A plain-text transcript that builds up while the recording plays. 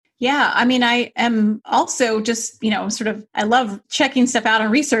Yeah. I mean, I am also just, I love checking stuff out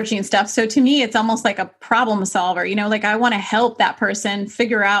and researching stuff. So to me, it's almost like a problem solver, like I want to help that person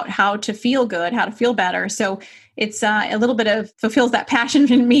figure out how to feel good, how to feel better. So it's a little bit of fulfills that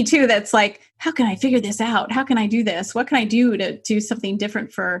passion in me too. That's like, how can I figure this out? How can I do this? What can I do to do something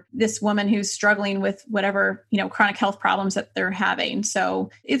different for this woman who's struggling with whatever, chronic health problems that they're having? So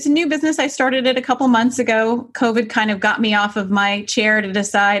it's a new business. I started it a couple months ago. COVID kind of got me off of my chair to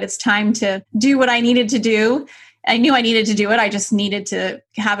decide it's time to do what I needed to do. I knew I needed to do it. I just needed to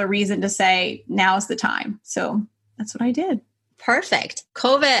have a reason to say, now's the time. So that's what I did. Perfect.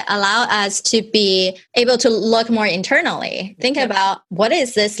 COVID allowed us to be able to look more internally. Think about what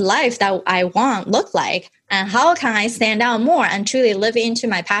is this life that I want look like, and how can I stand out more and truly live into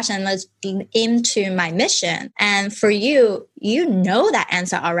my passion, live into my mission. And for you, you know that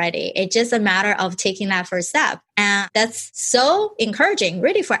answer already. It's just a matter of taking that first step. And that's so encouraging,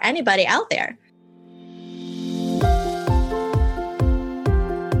 really, for anybody out there.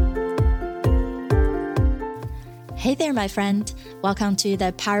 Hey there, my friend. Welcome to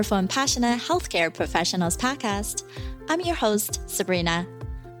the Powerful and Passionate Healthcare Professionals podcast. I'm your host, Sabrina.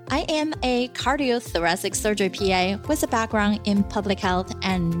 I am a cardiothoracic surgery PA with a background in public health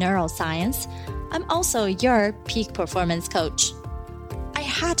and neuroscience. I'm also your peak performance coach. I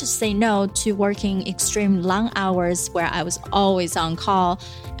had to say no to working extreme long hours where I was always on call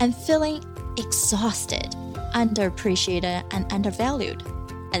and feeling exhausted, underappreciated, and undervalued,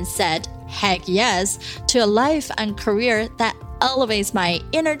 and said heck yes to a life and career that elevates my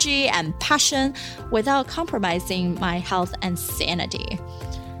energy and passion without compromising my health and sanity.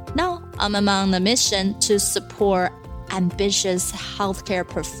 Now, I'm among the mission to support ambitious healthcare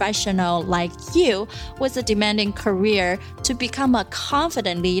professional like you with a demanding career to become a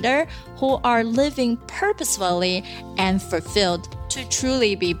confident leader who are living purposefully and fulfilled to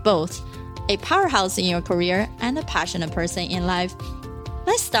truly be both a powerhouse in your career and a passionate person in life.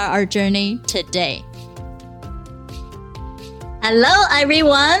 Let's start our journey today. Hello,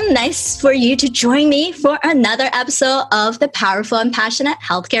 everyone. Nice for you to join me for another episode of the Powerful and Passionate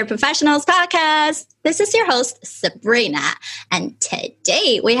Healthcare Professionals podcast. This is your host, Sabrina. And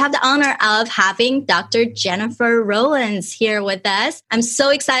today we have the honor of having Dr. Jennifer Rowlands here with us. I'm so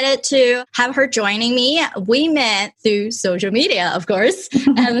excited to have her joining me. We met through social media, of course.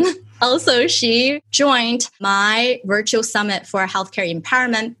 And also, she joined my virtual summit for healthcare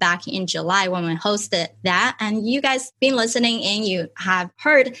empowerment back in July when we hosted that. And you guys been listening and you have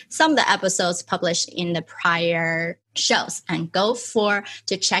heard some of the episodes published in the prior shows, and go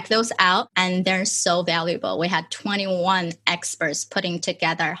to check those out. And they're so valuable. We had 21 experts putting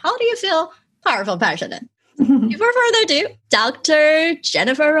together. How do you feel powerful, passionate? Before further ado, Dr.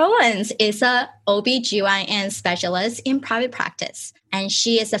 Jennifer Rowlands is a OBGYN specialist in private practice, and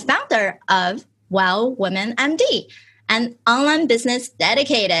she is the founder of Well Women MD, an online business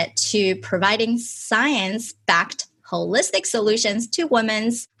dedicated to providing science-backed holistic solutions to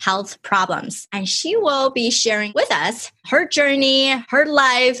women's health problems. And she will be sharing with us her journey, her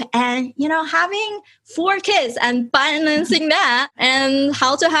life, and, having 4 kids and balancing that and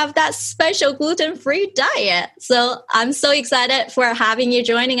how to have that special gluten-free diet. So I'm so excited for having you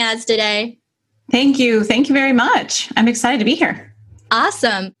joining us today. Thank you. Thank you very much. I'm excited to be here.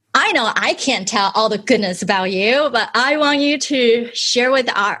 Awesome. I know I can't tell all the goodness about you, but I want you to share with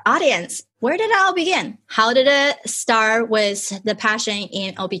our audience. Where did it all begin? How did it start with the passion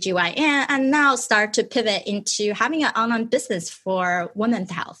in OBGYN and now start to pivot into having an online business for women's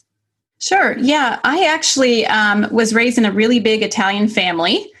health? Sure. Yeah. I actually was raised in a really big Italian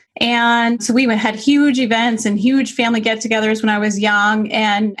family. And so we had huge events and huge family get-togethers when I was young.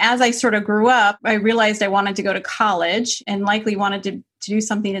 And as I sort of grew up, I realized I wanted to go to college and likely wanted to do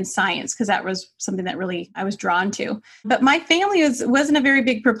something in science because that was something that really I was drawn to. But my family wasn't a very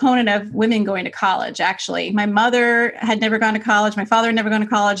big proponent of women going to college, actually. My mother had never gone to college. My father had never gone to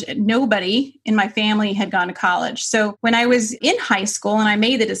college. Nobody in my family had gone to college. So when I was in high school and I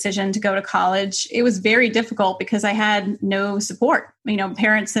made the decision to go to college, it was very difficult because I had no support.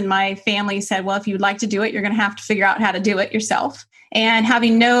 Parents in my family said, well, if you'd like to do it, you're going to have to figure out how to do it yourself. And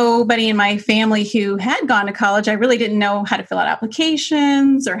having nobody in my family who had gone to college, I really didn't know how to fill out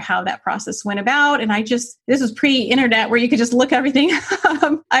applications or how that process went about. And this was pre-internet where you could just look everything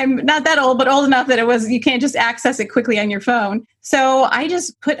up. I'm not that old, but old enough that you can't just access it quickly on your phone. So I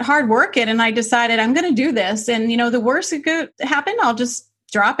just put hard work in and I decided I'm going to do this. And, the worst that could happen, I'll just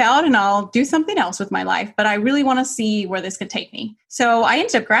drop out and I'll do something else with my life. But I really want to see where this could take me. So I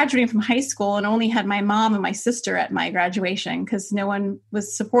ended up graduating from high school and only had my mom and my sister at my graduation because no one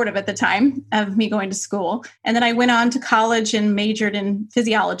was supportive at the time of me going to school. And then I went on to college and majored in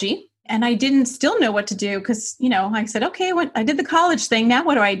physiology. And I didn't still know what to do because, I said, okay, I did the college thing. Now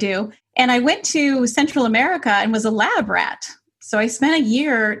what do I do? And I went to Central America and was a lab rat. So I spent a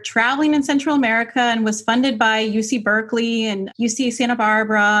year traveling in Central America and was funded by UC Berkeley and UC Santa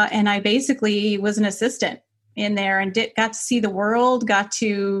Barbara. And I basically was an assistant in there and got to see the world, got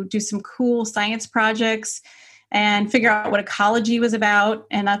to do some cool science projects and figure out what ecology was about.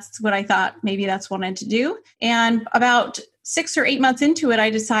 And that's what I thought maybe that's what I wanted to do. And about 6 or 8 months into it, I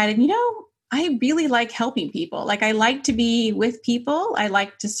decided, I really like helping people. Like I like to be with people. I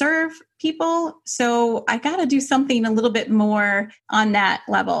like to serve people. So I got to do something a little bit more on that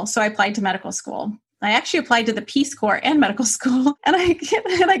level. So I applied to medical school. I actually applied to the Peace Corps and medical school, and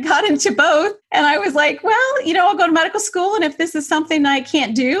I got into both. And I was like, well, I'll go to medical school. And if this is something I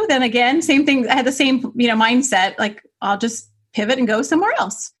can't do, then again, same thing. I had the same, mindset, like I'll just pivot and go somewhere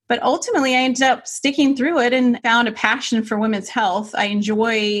else. But ultimately, I ended up sticking through it and found a passion for women's health. I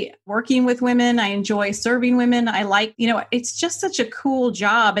enjoy working with women. I enjoy serving women. I like, it's just such a cool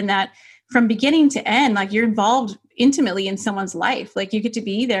job in that from beginning to end, like you're involved intimately in someone's life. Like you get to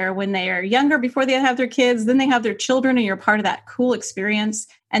be there when they are younger, before they have their kids, then they have their children, and you're part of that cool experience.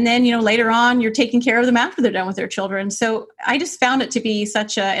 And then, later on, you're taking care of them after they're done with their children. So I just found it to be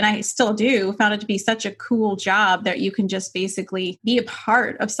and I still do, found it to be such a cool job that you can just basically be a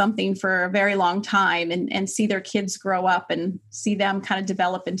part of something for a very long time and see their kids grow up and see them kind of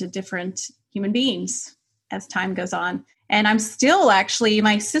develop into different human beings as time goes on. And I'm still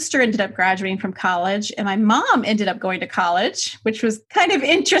my sister ended up graduating from college and my mom ended up going to college, which was kind of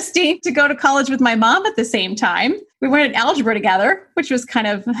interesting to go to college with my mom at the same time. We went in algebra together, which was kind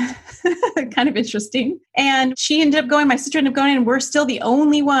of interesting. And my sister ended up going, and we're still the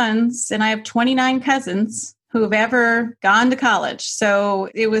only ones. And I have 29 cousins who have ever gone to college. So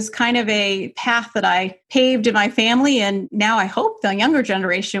it was kind of a path that I paved in my family. And now I hope the younger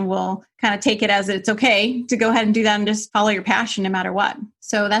generation will kind of take it as it's okay to go ahead and do that and just follow your passion no matter what.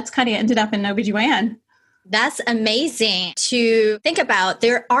 So that's kind of ended up in OBGYN. That's amazing to think about.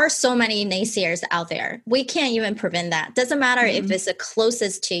 There are so many naysayers out there. We can't even prevent that. Doesn't matter if it's the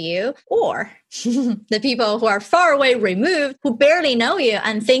closest to you or the people who are far away removed, who barely know you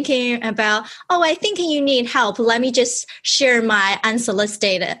and thinking about, I think you need help. Let me just share my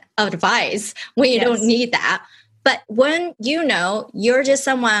unsolicited advice when you don't need that. But when you're just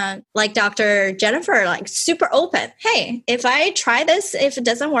someone like Dr. Jennifer, like super open. Hey, if I try this, if it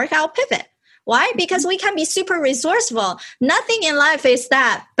doesn't work, I'll pivot. Why? Because we can be super resourceful. Nothing in life is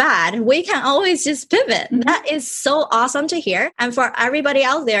that bad. We can always just pivot. Mm-hmm. That is so awesome to hear. And for everybody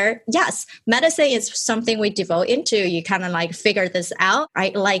out there, yes, medicine is something we devote into. You kind of like figure this out,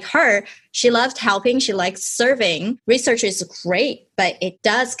 right? Like her, she loved helping. She likes serving. Research is great, but it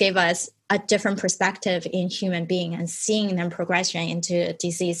does give us a different perspective in human being and seeing them progression into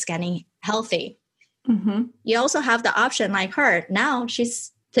disease getting healthy. Mm-hmm. You also have the option like her. Now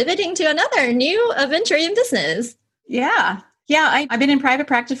she's pivoting to another new adventure in business. Yeah. I've been in private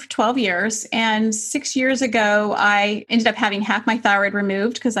practice for 12 years. And 6 years ago, I ended up having half my thyroid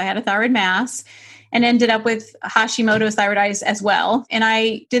removed because I had a thyroid mass and ended up with Hashimoto's thyroiditis as well. And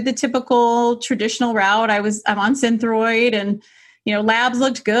I did the typical traditional route. I'm on Synthroid and, labs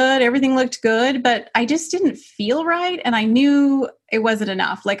looked good. Everything looked good, but I just didn't feel right. And I knew it wasn't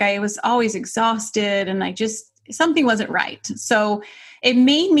enough. Like I was always exhausted and something wasn't right. So it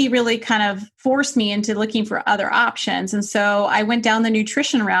made me really kind of force me into looking for other options. And so I went down the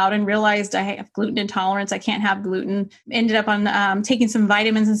nutrition route and realized I have gluten intolerance. I can't have gluten. Ended up on taking some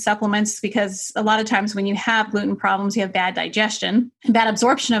vitamins and supplements because a lot of times when you have gluten problems, you have bad digestion and bad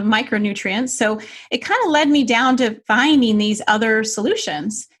absorption of micronutrients. So it kind of led me down to finding these other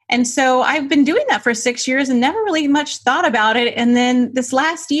solutions. And so I've been doing that for 6 years and never really much thought about it. And then this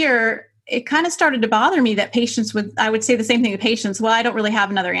last year, it kind of started to bother me that I would say the same thing to patients. Well, I don't really have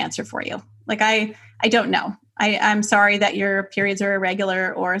another answer for you. Like, I don't know. I'm sorry that your periods are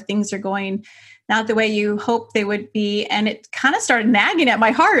irregular or things are going not the way you hope they would be. And it kind of started nagging at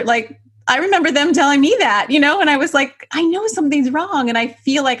my heart. Like, I remember them telling me that, and I was like, I know something's wrong. And I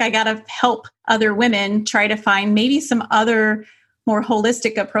feel like I got to help other women try to find maybe some other more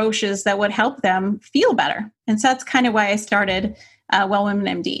holistic approaches that would help them feel better. And so that's kind of why I started Well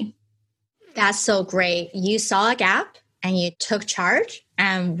Women MD. That's so great. You saw a gap and you took charge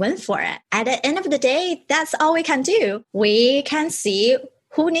and went for it. At the end of the day, that's all we can do. We can see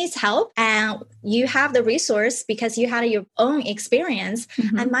who needs help, and you have the resource because you had your own experience,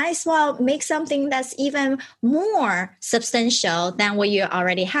 and might as well make something that's even more substantial than what you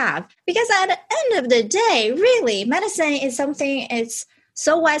already have. Because at the end of the day, really, medicine is something, it's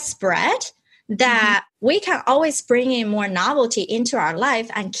so widespread that we can always bring in more novelty into our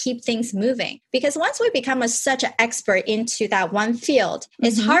life and keep things moving. Because once we become such an expert into that one field,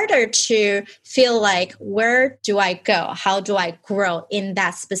 it's harder to feel like, where do I go? How do I grow in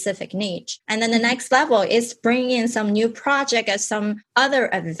that specific niche? And then the next level is bringing in some new project or some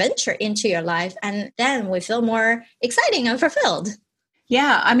other adventure into your life. And then we feel more exciting and fulfilled.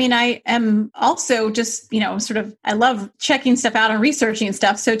 Yeah. I mean, I am also just, I love checking stuff out and researching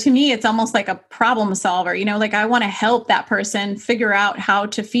stuff. So to me, it's almost like a problem solver, like I want to help that person figure out how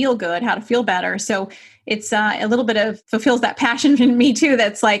to feel good, how to feel better. So it's a little bit of fulfills that passion in me too.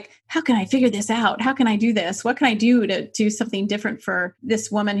 That's like, how can I figure this out? How can I do this? What can I do to do something different for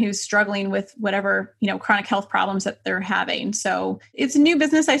this woman who's struggling with whatever, chronic health problems that they're having? So it's a new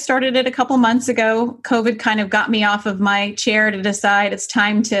business. I started it a couple months ago. COVID kind of got me off of my chair to decide it's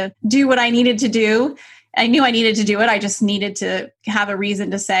time to do what I needed to do. I knew I needed to do it. I just needed to have a reason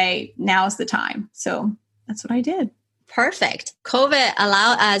to say, now's the time. So that's what I did. Perfect. COVID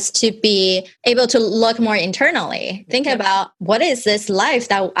allowed us to be able to look more internally. Think about, what is this life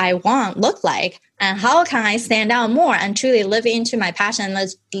that I want look like? And how can I stand out more and truly live into my passion, live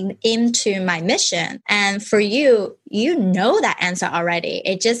into my mission? And for you, you know that answer already.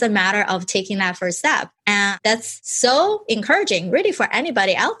 It's just a matter of taking that first step. And that's so encouraging, really, for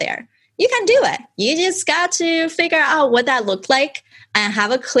anybody out there. You can do it. You just got to figure out what that looked like and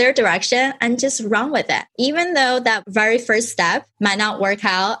have a clear direction and just run with it. Even though that very first step might not work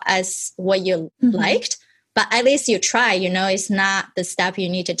out as what you liked, but at least you try, it's not the step you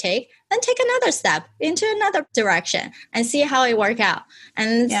need to take. Then take another step into another direction and see how it works out.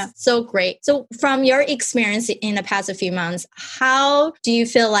 And it's so great. So from your experience in the past few months, how do you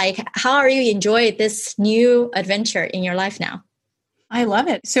feel like, how are you enjoying this new adventure in your life now? I love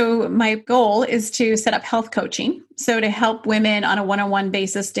it. So my goal is to set up health coaching. So to help women on a one-on-one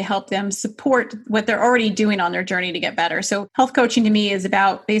basis, to help them support what they're already doing on their journey to get better. So health coaching to me is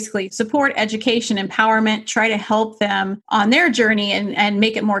about basically support, education, empowerment, try to help them on their journey and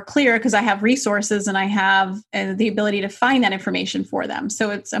make it more clear, because I have resources and I have the ability to find that information for them. So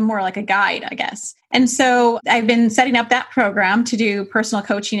it's more like a guide, I guess. And so I've been setting up that program to do personal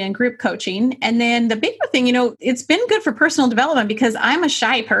coaching and group coaching. And then the bigger thing, it's been good for personal development because I'm a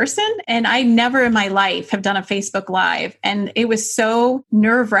shy person and I never in my life have done a Facebook Live. And it was so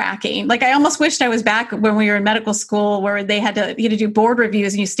nerve-wracking. Like I almost wished I was back when we were in medical school where you had to do board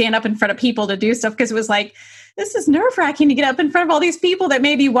reviews and you stand up in front of people to do stuff, because it was like, this is nerve-wracking to get up in front of all these people that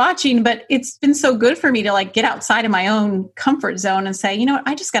may be watching, but it's been so good for me to get outside of my own comfort zone and say, what,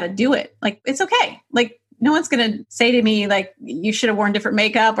 I just got to do it. It's okay. No one's going to say to me, you should have worn different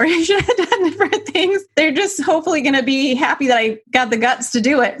makeup or you should have done different things. They're just hopefully going to be happy that I got the guts to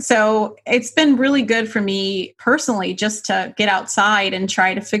do it. So it's been really good for me personally, just to get outside and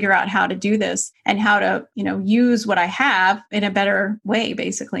try to figure out how to do this and how to, use what I have in a better way,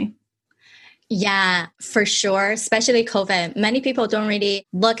 basically. Yeah, for sure. Especially COVID. Many people don't really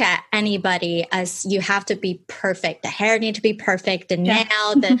look at anybody as you have to be perfect. The hair need to be perfect, the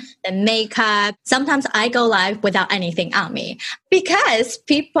nail, the makeup. Sometimes I go live without anything on me because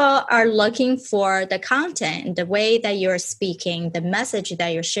people are looking for the content, the way that you're speaking, the message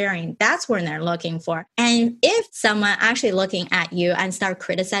that you're sharing. That's what they're looking for. And if someone actually looking at you and start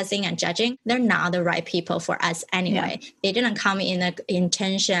criticizing and judging, they're not the right people for us anyway. Yeah. They didn't come in the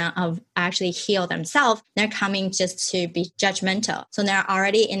intention of actually heal themselves. They're coming just to be judgmental. So they're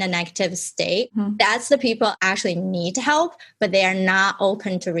already in a negative state. Mm-hmm. That's the people actually need help, but they are not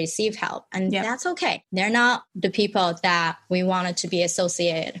open to receive help. And that's okay. They're not the people that we wanted to be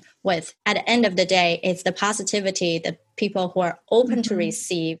associated with. At the end of the day, it's the positivity, the people who are open to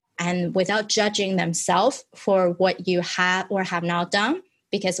receive and without judging themselves for what you have or have not done.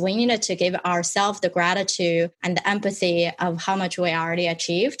 Because we needed to give ourselves the gratitude and the empathy of how much we already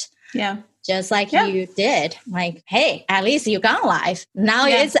achieved. Yeah. Just like you did. Hey, at least you got live. Now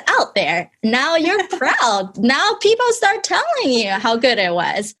it's out there. Now you're proud. Now people start telling you how good it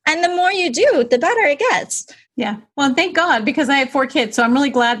was. And the more you do, the better it gets. Yeah. Well, thank God, because I have 4 kids. So I'm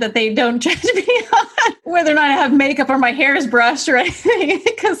really glad that they don't judge me on whether or not I have makeup or my hair is brushed or anything.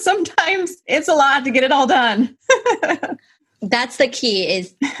 Because sometimes it's a lot to get it all done. That's the key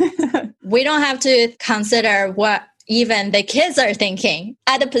is we don't have to consider what even the kids are thinking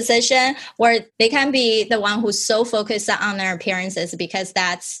at a position where they can be the one who's so focused on their appearances because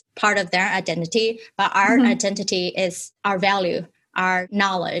that's part of their identity. But our identity is our value, our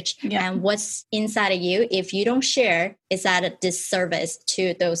knowledge and what's inside of you. If you don't share, it's at a disservice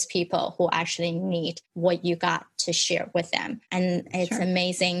to those people who actually need what you got to share with them. And it's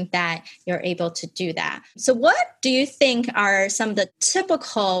amazing that you're able to do that. So what do you think are some of the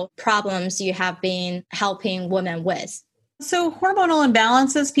typical problems you have been helping women with? So hormonal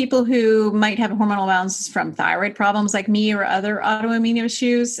imbalances, people who might have hormonal imbalances from thyroid problems like me or other autoimmune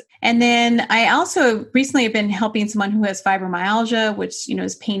issues. And then I also recently have been helping someone who has fibromyalgia, which,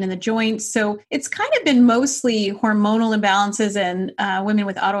 is pain in the joints. So it's kind of been mostly hormonal imbalances and women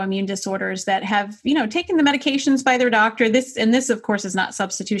with autoimmune disorders that have, taken the medications by their doctor. This, of course, is not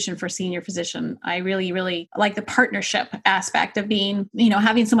substitution for senior physician. I really, really like the partnership aspect of being,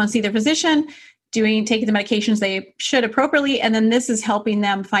 having someone see their physician, taking the medications they should appropriately. And then this is helping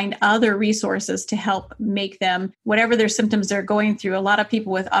them find other resources to help make them, whatever their symptoms they're going through. A lot of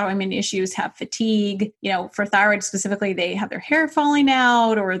people with autoimmune issues have fatigue. For thyroid specifically, they have their hair falling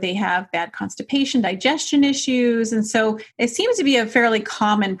out or they have bad constipation, digestion issues. And so it seems to be a fairly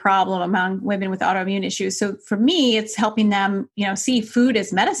common problem among women with autoimmune issues. So for me, it's helping them, see food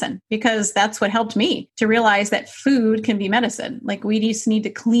as medicine, because that's what helped me to realize that food can be medicine. Like we just need to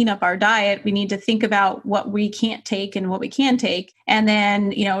clean up our diet. We need to think about what we can't take and what we can take. And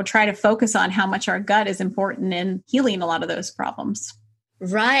then, try to focus on how much our gut is important in healing a lot of those problems.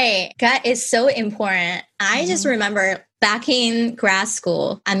 Right. Gut is so important. I just remember back in grad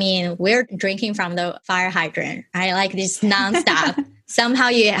school, we're drinking from the fire hydrant. I like this nonstop. Somehow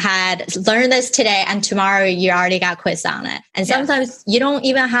you had learned this today and tomorrow you already got quiz on it. And sometimes you don't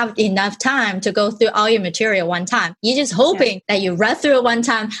even have enough time to go through all your material one time. You're just hoping that you read through it one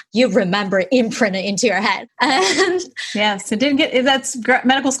time, you remember, imprint it into your head. Yes, that's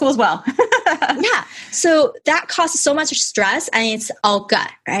medical school as well. Yeah. So that causes so much stress and it's all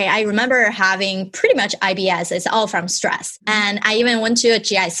gut, right? I remember having pretty much IBS. It's all from stress. And I even went to a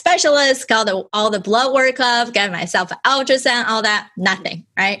GI specialist, got all the blood work up, got myself an ultrasound, all that. Nothing,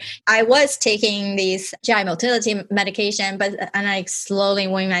 right? I was taking these GI motility medication, and I slowly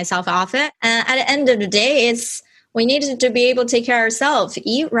weaned myself off it. And at the end of the day, we needed to be able to take care of ourselves,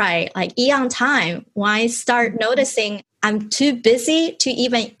 eat right, like eat on time. When I start noticing I'm too busy to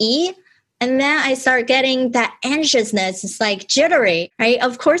even eat, and then I start getting that anxiousness. It's like jittery, right?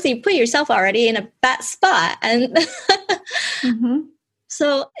 Of course, you put yourself already in a bad spot. And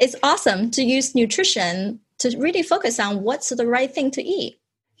so it's awesome to use nutrition to really focus on what's the right thing to eat.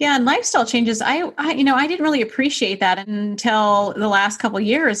 Yeah, and lifestyle changes. I didn't really appreciate that until the last couple of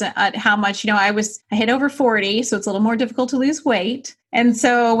years at how much, I hit over 40, so it's a little more difficult to lose weight. And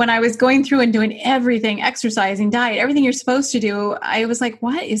so when I was going through and doing everything, exercising, diet, everything you're supposed to do, I was like,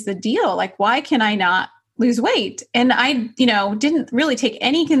 what is the deal? Like, why can I not lose weight? And I, didn't really take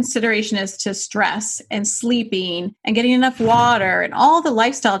any consideration as to stress and sleeping and getting enough water and all the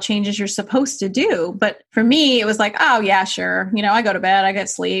lifestyle changes you're supposed to do. But for me, it was like, oh yeah, sure. I go to bed, I get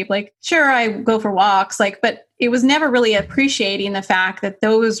sleep. Like, sure, I go for walks, but it was never really appreciating the fact that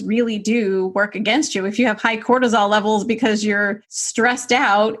those really do work against you. If you have high cortisol levels because you're stressed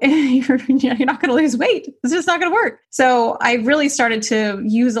out, you're not going to lose weight. It's just not going to work. So I really started to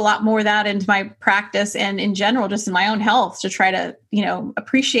use a lot more of that into my practice and in general, just in my own health, to try to,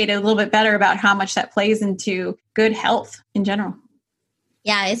 appreciate it a little bit better about how much that plays into good health in general.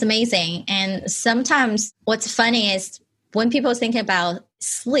 Yeah, it's amazing. And sometimes what's funny is when people think about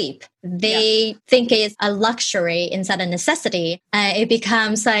sleep, they think it's a luxury instead of necessity. It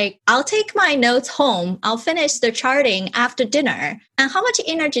becomes like, I'll take my notes home. I'll finish the charting after dinner. And how much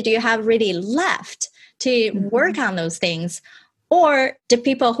energy do you have really left to work on those things? Or the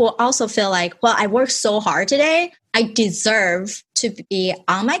people who also feel like, well, I worked so hard today, I deserve to be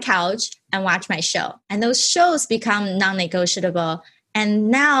on my couch and watch my show. And those shows become non-negotiable. And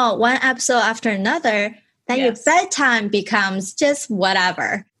now one episode after another, then your bedtime becomes just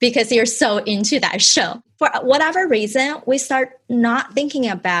whatever because you're so into that show. For whatever reason, we start not thinking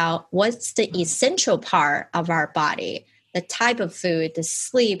about what's the essential part of our body, the type of food, the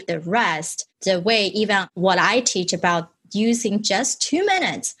sleep, the rest, the way even what I teach about using just 2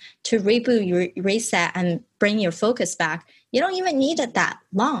 minutes to reboot, your reset, and bring your focus back. You don't even need it that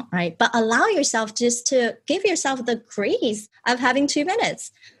long, right? But allow yourself just to give yourself the grace of having 2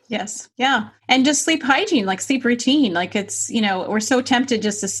 minutes. Yes. Yeah. And just sleep hygiene, like sleep routine. Like it's, we're so tempted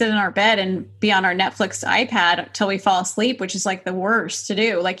just to sit in our bed and be on our Netflix iPad until we fall asleep, which is like the worst to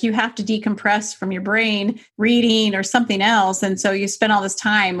do. Like you have to decompress from your brain reading or something else. And so you spend all this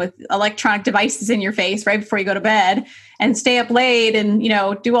time with electronic devices in your face right before you go to bed and stay up late and,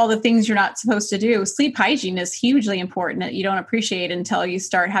 do all the things you're not supposed to do. Sleep hygiene is hugely important that you don't appreciate until you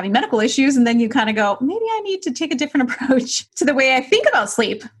start having medical issues. And then you kind of go, maybe I need to take a different approach to the way I think about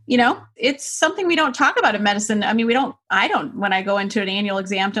sleep. It's something we don't talk about in medicine. I mean, I don't, when I go into an annual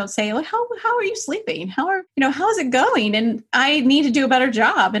exam, don't say, like, how are you sleeping? How's it going? And I need to do a better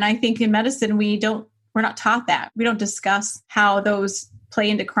job. And I think in medicine, we're not taught that. We don't discuss how those play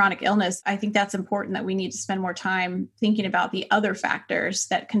into chronic illness. I think that's important that we need to spend more time thinking about the other factors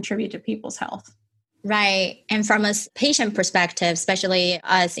that contribute to people's health. Right. And from a patient perspective, especially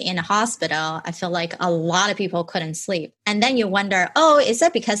us in a hospital, I feel like a lot of people couldn't sleep. And then you wonder, is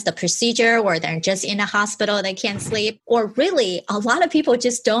that because the procedure or they're just in a hospital, they can't sleep? Or really, a lot of people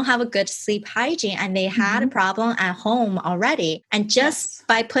just don't have a good sleep hygiene and they had a problem at home already. And just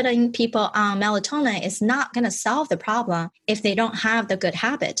by putting people on melatonin is not going to solve the problem if they don't have the good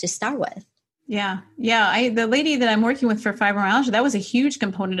habit to start with. Yeah. The lady that I'm working with for fibromyalgia, that was a huge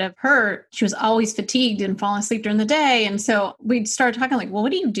component of her. She was always fatigued and falling asleep during the day. And so we started talking like, well,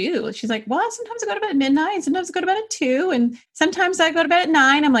 what do you do? She's like, well, sometimes I go to bed at midnight and sometimes I go to bed at 2. And sometimes I go to bed at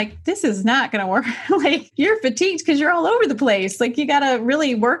 9. I'm like, this is not going to work. Like you're fatigued because you're all over the place. Like you got to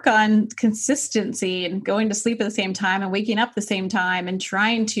really work on consistency and going to sleep at the same time and waking up at the same time and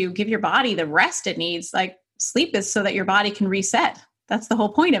trying to give your body the rest it needs. Like sleep is so that your body can reset. That's the whole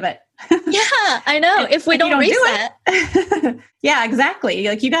point of it. Yeah, I know. If we don't reset. Yeah, exactly.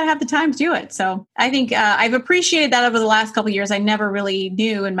 Like you got to have the time to do it. So I think I've appreciated that over the last couple of years. I never really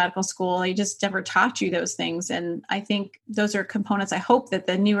knew in medical school. They just never taught you those things. And I think those are components I hope that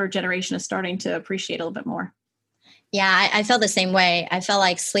the newer generation is starting to appreciate a little bit more. Yeah, I felt the same way. I felt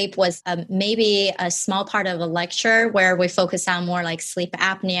like sleep was maybe a small part of a lecture where we focus on more like sleep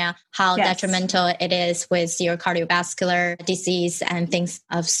apnea, how detrimental it is with your cardiovascular disease and things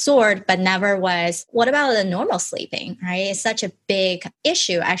of sort, but never was, what about the normal sleeping, right? It's such a big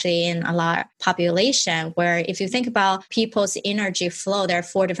issue actually in a lot of population where if you think about people's energy flow, there are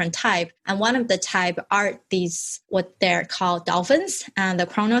 4 different types. And one of the type are these, what they're called dolphins and the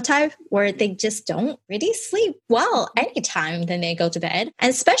chronotype, where they just don't really sleep well anytime then they go to bed.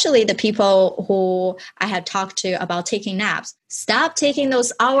 And especially the people who I have talked to about taking naps. Stop taking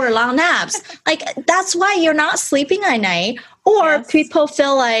those hour-long naps. Like that's why you're not sleeping at night. Or people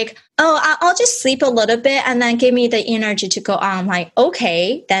feel like, I'll just sleep a little bit and then give me the energy to go on. I'm like,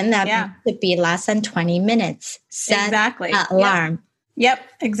 okay, then that could be less than 20 minutes. Set an alarm. Yep,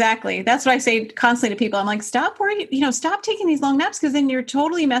 exactly. That's what I say constantly to people. I'm like, stop worrying, stop taking these long naps because then you're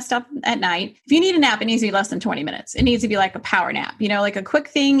totally messed up at night. If you need a nap, it needs to be less than 20 minutes. It needs to be like a power nap, like a quick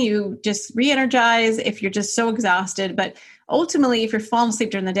thing. You just re-energize if you're just so exhausted. But ultimately, if you're falling asleep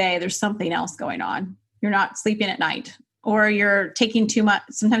during the day, there's something else going on. You're not sleeping at night or you're taking too much.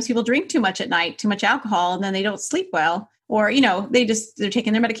 Sometimes people drink too much at night, too much alcohol, and then they don't sleep well. Or, they're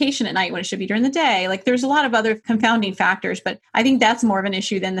taking their medication at night when it should be during the day. Like there's a lot of other confounding factors, but I think that's more of an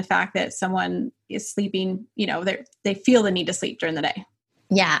issue than the fact that someone is sleeping, they feel the need to sleep during the day.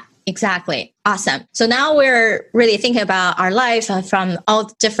 Yeah, exactly. Awesome. So now we're really thinking about our life from all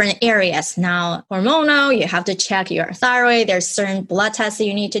different areas. Now, hormonal, you have to check your thyroid. There's certain blood tests that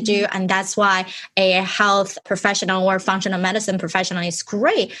you need to do. And that's why a health professional or functional medicine professional is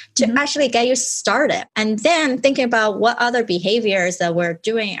great to actually get you started. And then thinking about what other behaviors that we're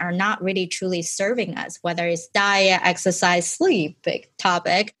doing are not really truly serving us, whether it's diet, exercise, sleep, big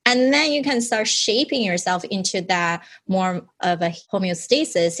topic. And then you can start shaping yourself into that more of a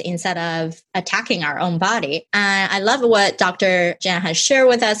homeostasis instead of attacking our own body. And I love what Dr. Jen has shared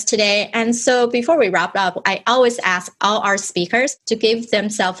with us today. And so before we wrap up, I always ask all our speakers to give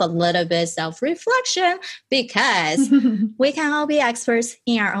themselves a little bit of self-reflection because we can all be experts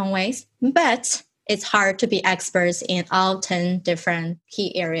in our own ways, but it's hard to be experts in all 10 different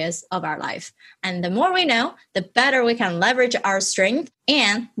key areas of our life. And the more we know, the better we can leverage our strength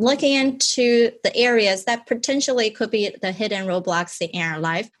and looking into the areas that potentially could be the hidden roadblocks in our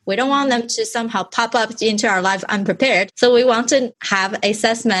life. We don't want them to somehow pop up into our life unprepared. So we want to have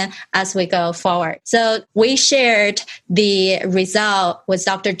assessment as we go forward. So we shared the result with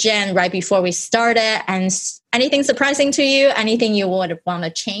Dr. Jen right before we started. And anything surprising to you? Anything you would want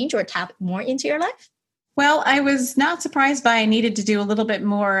to change or tap more into your life? Well, I was not surprised by I needed to do a little bit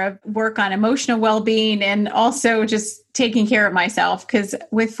more of work on emotional well-being and also just taking care of myself. Because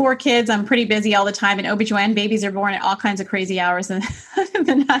with 4 kids, I'm pretty busy all the time. And OB/GYN babies are born at all kinds of crazy hours in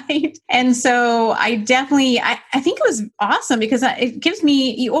the night. And so I definitely, I think it was awesome because it gives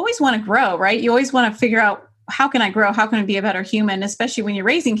me, you always want to grow, right? You always want to figure out, how can I grow? How can I be a better human? Especially when you're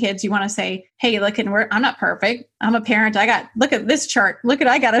raising kids, you want to say, hey, look, I'm not perfect. I'm a parent. Look at this chart.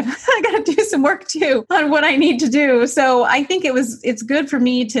 I gotta do some work too on what I need to do. So I think it's good for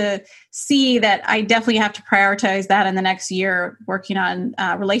me to see that I definitely have to prioritize that in the next year, working on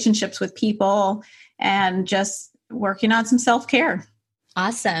relationships with people and just working on some self-care.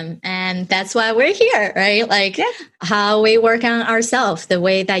 Awesome. And that's why we're here, right? How we work on ourselves, the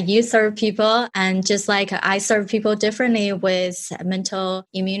way that you serve people. And just like I serve people differently with mental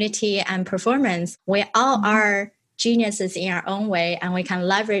immunity and performance, we all are geniuses in our own way. And we can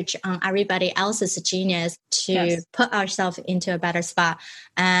leverage on everybody else's genius to put ourselves into a better spot.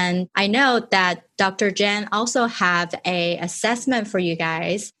 And I know that Dr. Jen also have a assessment for you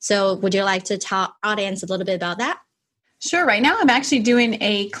guys. So would you like to tell audience a little bit about that? Sure. Right now, I'm actually doing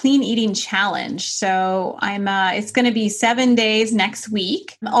a clean eating challenge. So it's going to be 7 days next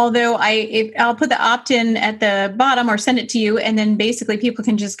week. Although I'll put the opt-in at the bottom or send it to you. And then basically people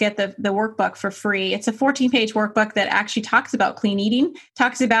can just get the workbook for free. It's a 14-page workbook that actually talks about clean eating,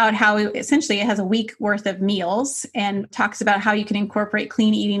 talks about how essentially it has a week worth of meals and talks about how you can incorporate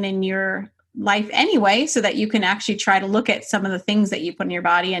clean eating in your life anyway, so that you can actually try to look at some of the things that you put in your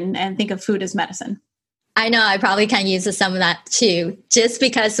body and think of food as medicine. I know I probably can use some of that too. Just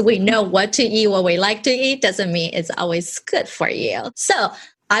because we know what to eat, what we like to eat, doesn't mean it's always good for you. So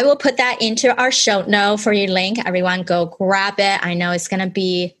I will put that into our show note for your link. Everyone go grab it. I know it's going to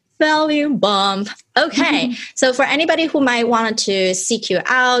be value bomb. Okay. So for anybody who might want to seek you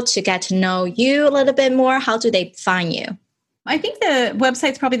out, to get to know you a little bit more, how do they find you? I think the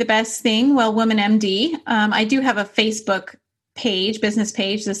website's probably the best thing. Well Woman MD. I do have a Facebook business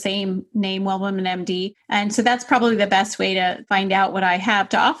page, the same name, Well Woman MD. And so that's probably the best way to find out what I have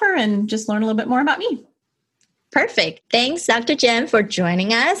to offer and just learn a little bit more about me. Perfect. Thanks, Dr. Jen, for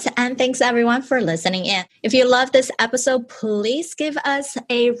joining us. And thanks, everyone, for listening in. If you love this episode, please give us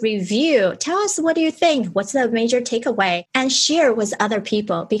a review. Tell us, what do you think? What's the major takeaway? And share with other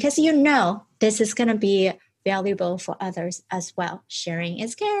people, because this is going to be valuable for others as well. Sharing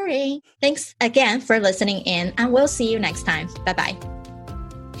is caring. Thanks again for listening in, and we'll see you next time. Bye-bye.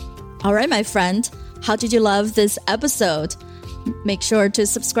 All right, my friend. How did you love this episode? Make sure to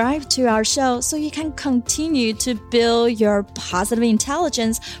subscribe to our show so you can continue to build your positive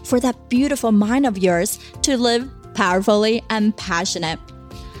intelligence for that beautiful mind of yours to live powerfully and passionate.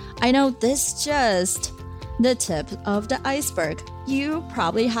 I know this is just the tip of the iceberg. You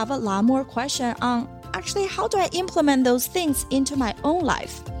probably have a lot more questions on actually, how do I implement those things into my own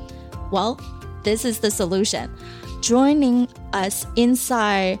life? Well, this is the solution. Joining us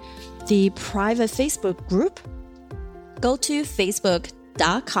inside the private Facebook group, go to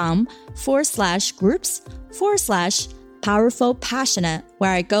facebook.com/groups/powerful passionate,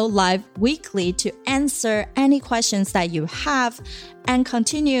 where I go live weekly to answer any questions that you have and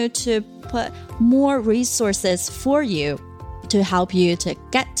continue to put more resources for you to help you to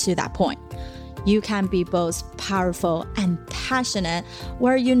get to that point. You can be both powerful and passionate,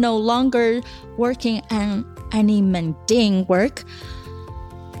 where you're no longer working on any mundane work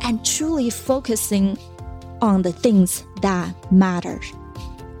and truly focusing on the things that matter.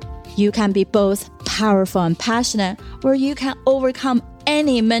 You can be both powerful and passionate, where you can overcome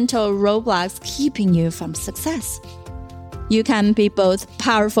any mental roadblocks keeping you from success. You can be both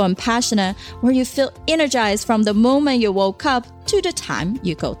powerful and passionate, where you feel energized from the moment you woke up to the time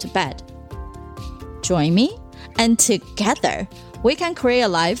you go to bed. Join me, and together we can create a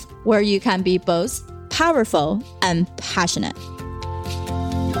life where you can be both powerful and passionate.